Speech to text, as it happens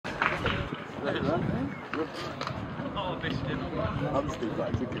Oh, I missed him. I'm still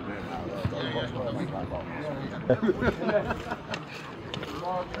like thinking there now.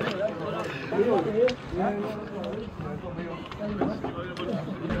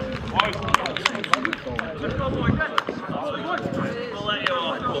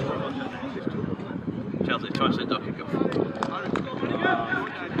 Chelsea, try and sit down, kick off.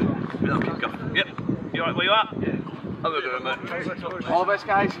 Kick off. Yep. You alright where you at? Yeah. I'm gonna do it, mate. All the best,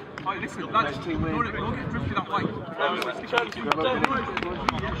 guys. Oh, listen, lads, don't get drifted that way.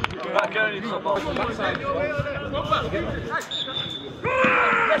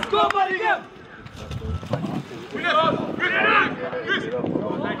 Let's go, buddy!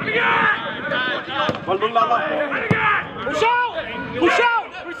 Well done, lad. Push out! Push out!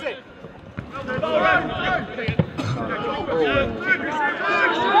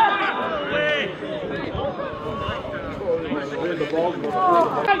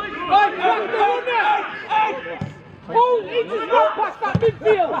 Oh, he just got past that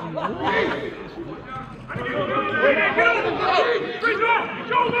midfield!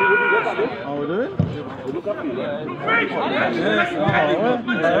 How we doing? We look up you.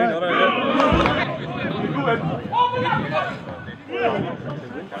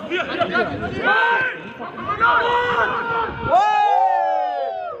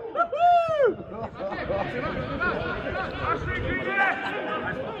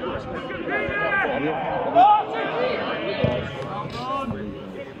 Yeah.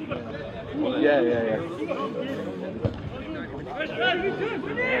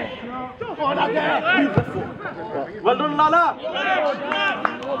 Well done, Lala!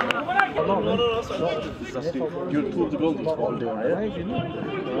 No, you're told to go to the ball, right?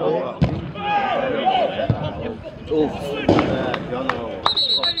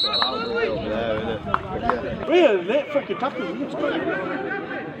 Really, mate? Fucking tackle.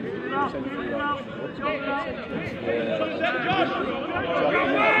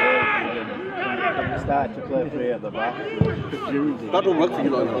 Start to play free at the back. That don't work for you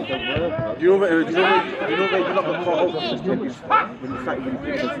like that. Do you know where you're not going to fall out? When you start when you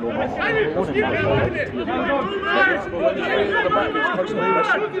put the floor back.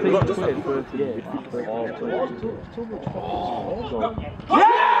 You're not just playing for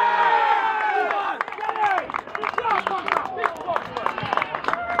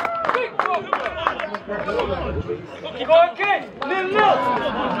Keep going, kid! Nil-nil!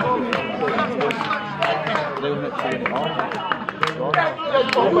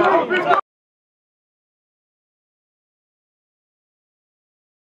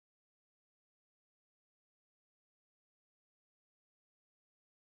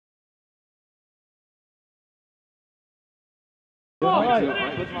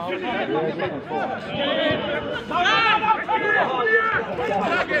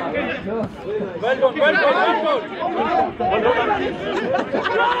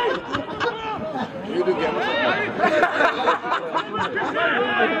 You do get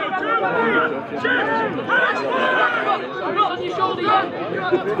Not on your shoulder yet!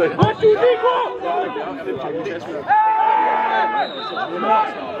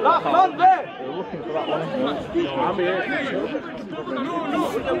 Last man there! We're looking for that one. I'm here.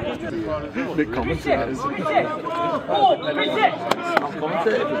 Big commentators. Oh,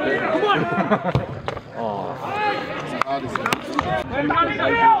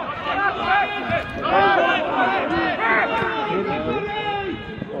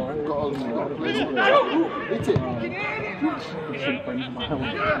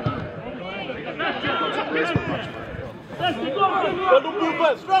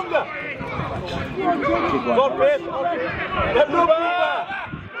 Stronger! God, Pip! Let me move!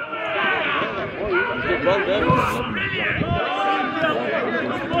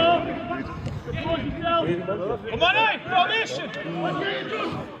 Come on, hey! Formation!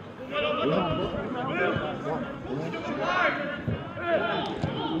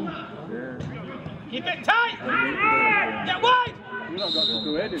 Keep it tight! Get wide! You've not got to go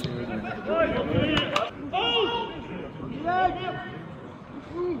ahead, did you?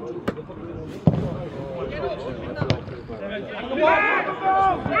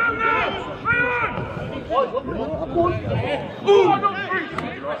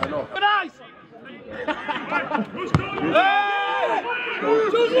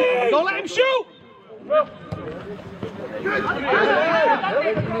 Don't let him shoot!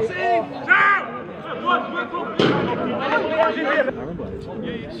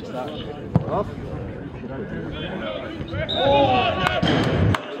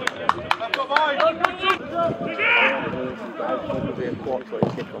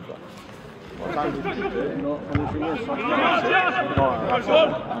 What time did you do?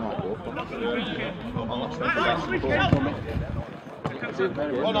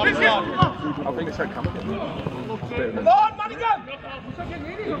 think it's okay. Come on, Manningham!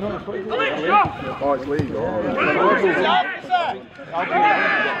 Oh, it's legal.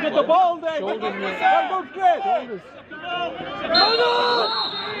 Get the ball there! Well done, Chris!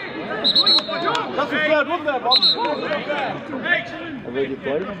 That's the third one there, Bob. I've already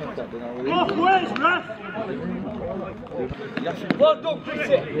played him with that, didn't I? Both ways, ref! Well done,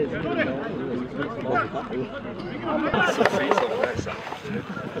 Chrissy!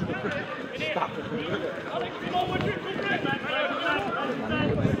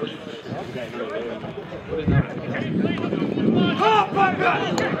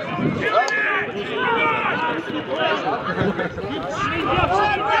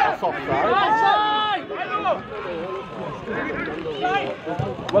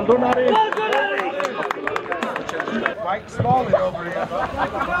 Well done, Harry. Mike Smalling over here.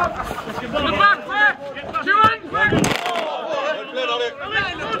 The back left! Two hands!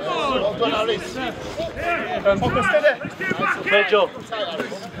 Well done, Harry. Focus steady. Hey, Joe.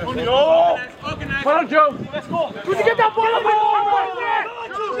 Well done, Joe! Let's go! Would you get that ball up?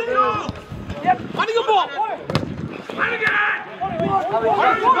 Yep, Manningham ball! Manningham!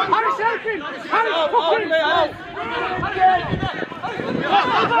 Harry Selkin! Harry fucking!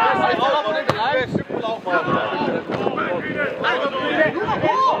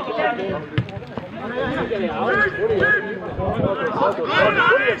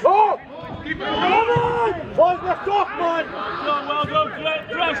 Keep it going! Boys, let's talk, man! Well done,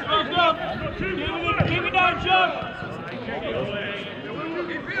 Dress, well done! Keep it down, John!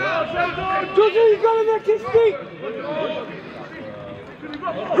 Does he got in there, kiss feet?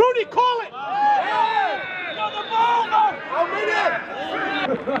 Rooney, call it! Got the ball, man! How many?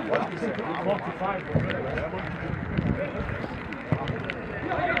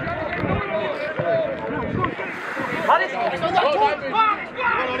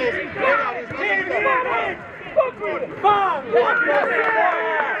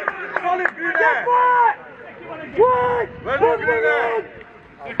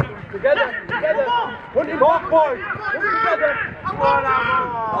 Together! Put it back, boys! Put it together!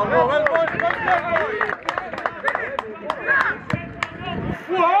 Oh, no, well, boys,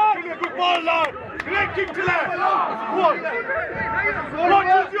 What? Give me a good ball, lad! Great kick to left! What? What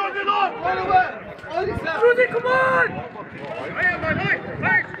is the other line? Susie, come on!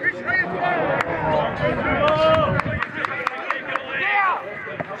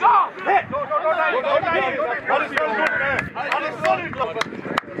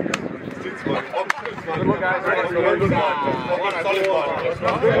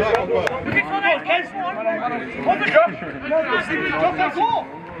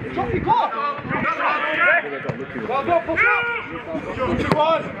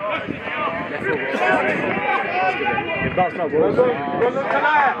 If that's not working,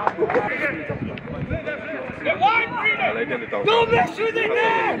 Don't mess with it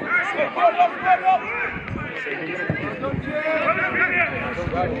now!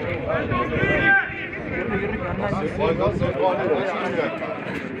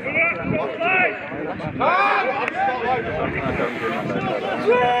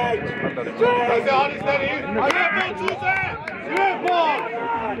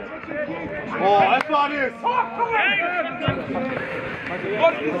 Oh, that's what it is.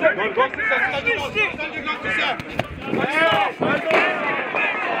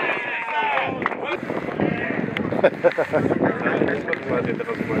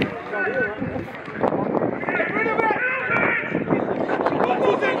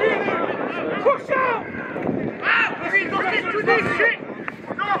 Push out!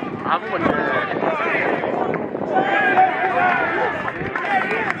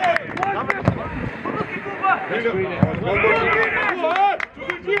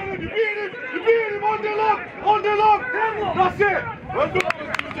 On the lock! That's it! Well done!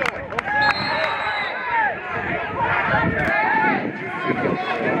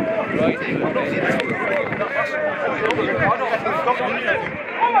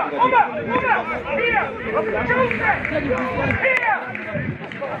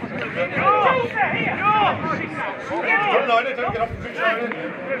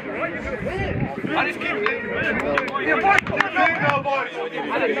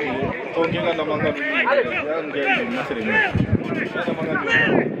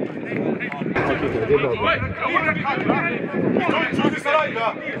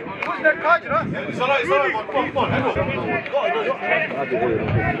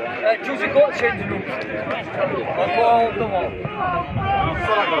 Giusy got changing rooms. I'll go on.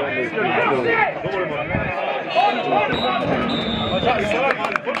 Don't worry, man.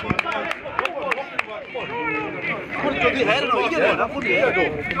 your head, you get it. Put your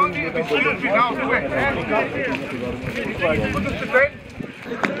head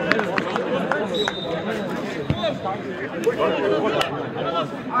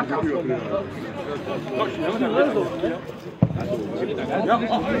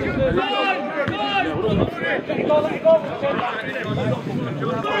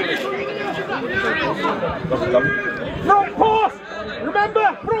Front post!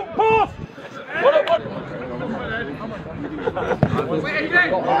 Remember, front post!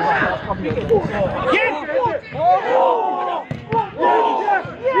 Yes!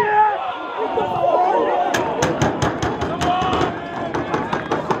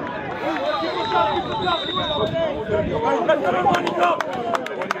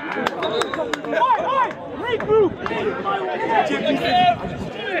 Regroup!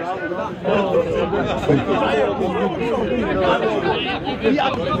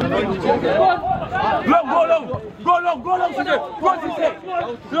 Go long, Sujay. Go, Sujay.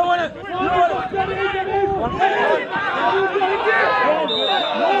 Slow on it.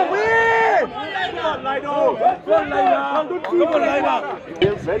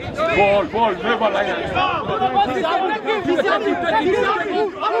 Ball, never line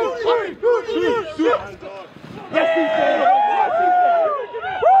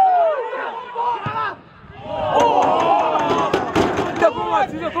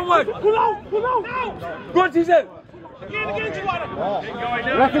up. Come on. Go on, Caesar.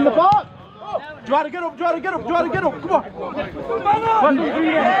 Back in the park. Try to get up. Come on.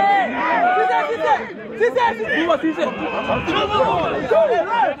 Caesar.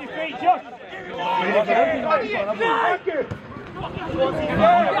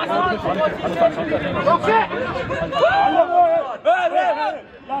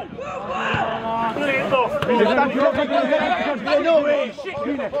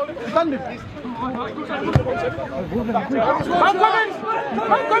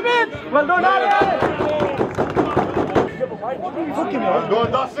 I'm coming! Well done,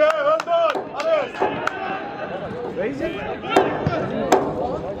 That's it, well done!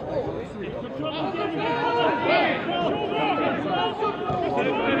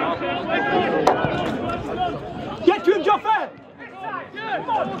 Get to him, Joffe!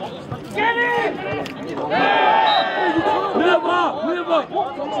 Get it! Never!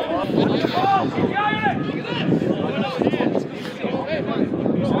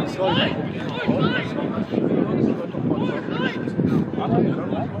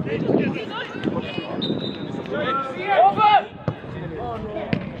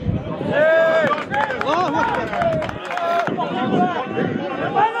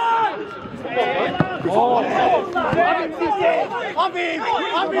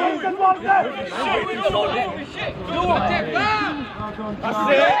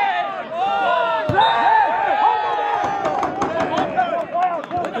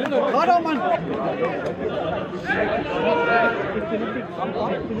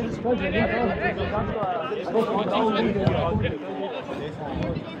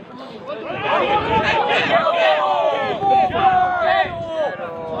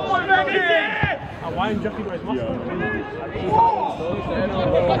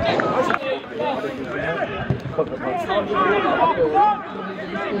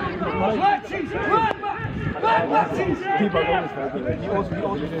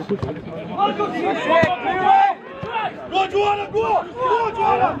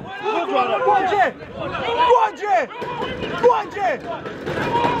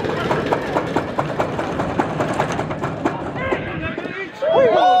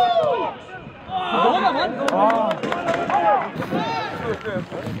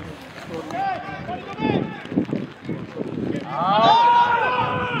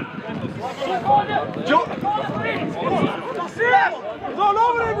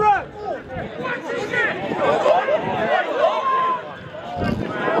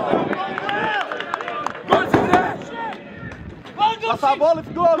 That's our ball, let's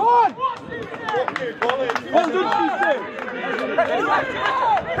go on!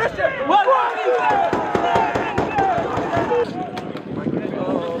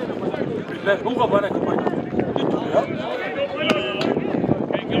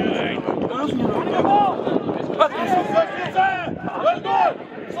 Well done,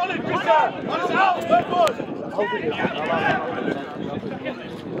 Solid, Christian! On his out, well good!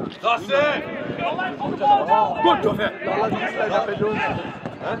 That's it! Good, Joffe!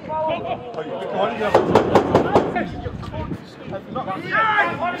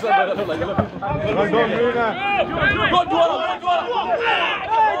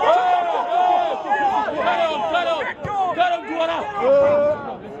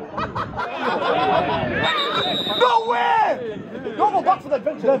 No way! back for the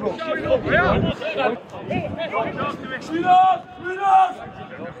bench level.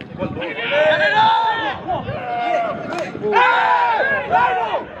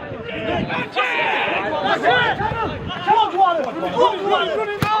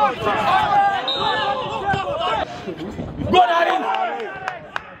 Go, Daddy!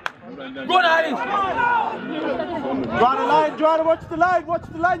 Go, Daddy! Joanna, watch the line,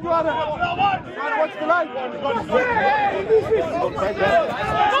 Joanna! Joanna, watch the line!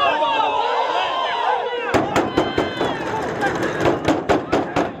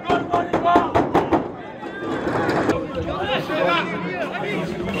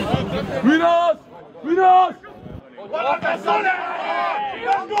 Winners! Winners!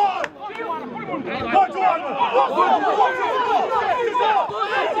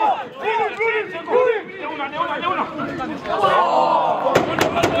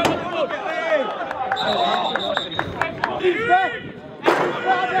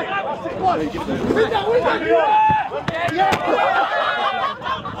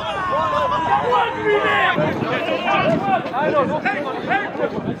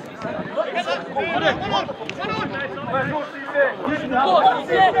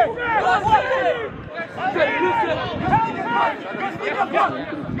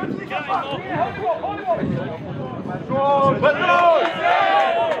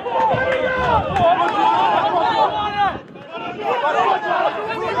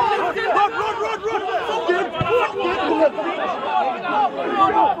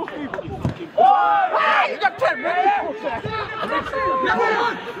 You got 10 minutes!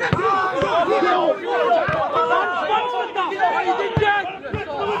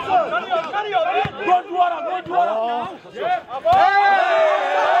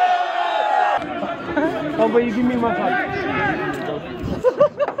 How about you give me my fight?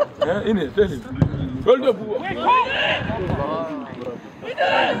 Yeah, in it, tell him. Hold up.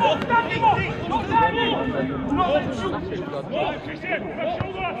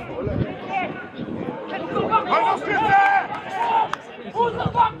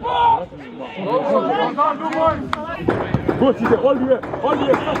 Go to the all the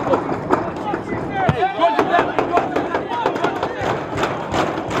way, fast. Go to them.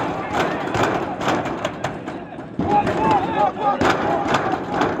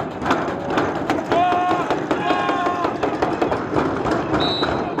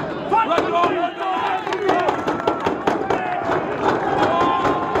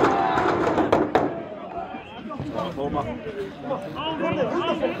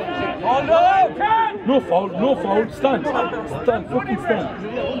 No foul, stand, fucking stand.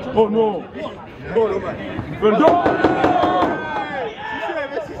 Oh no. Well done.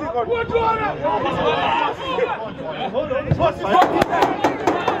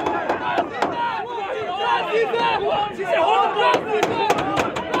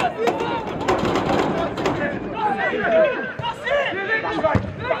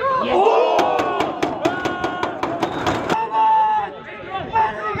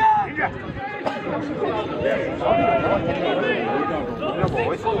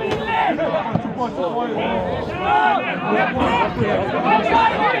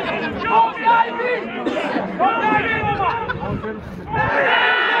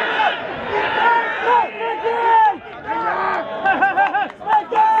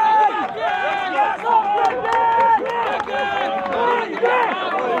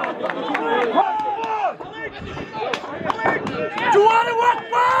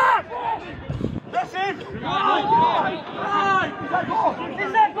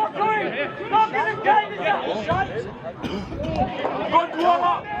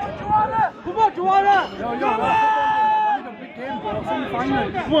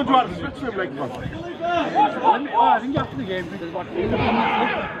 Come on, Joanna, switch to him like that. I think after the game, there's about 8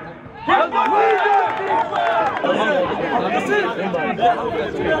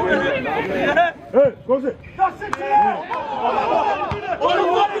 Hey, go it. That's it.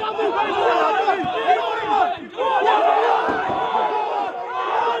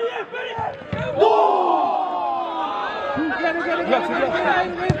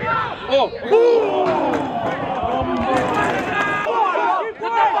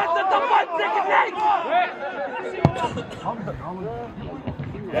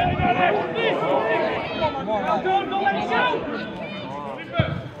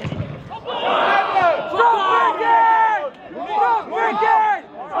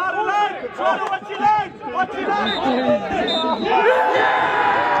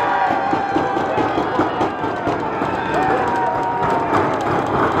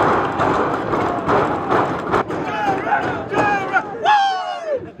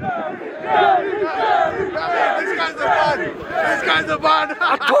 This guy's Where's the man?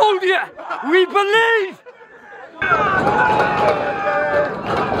 I told you! We believe!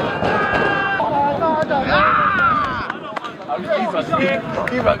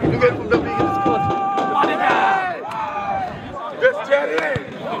 Keep up, you get from the biggest squad. Yes, Jerry!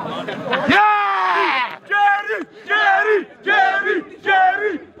 Yeah! Jerry! Jerry! Jerry!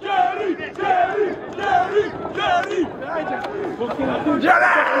 Jerry! Jerry! Jerry! Jerry! Jerry!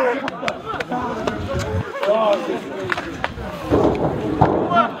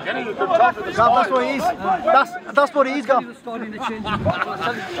 That's what he's. That's what he's got. I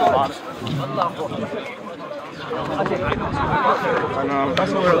know,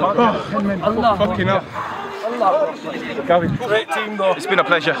 that's what we're about. Fucking hell. Gavin, great team though. It's been a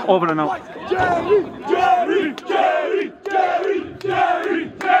pleasure. Over and out. Jerry! Jerry! Jerry! Jerry!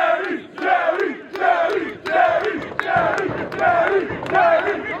 Jerry! Jerry! Jerry! Jerry! Jerry! Jerry!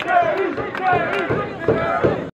 Jerry! Jerry!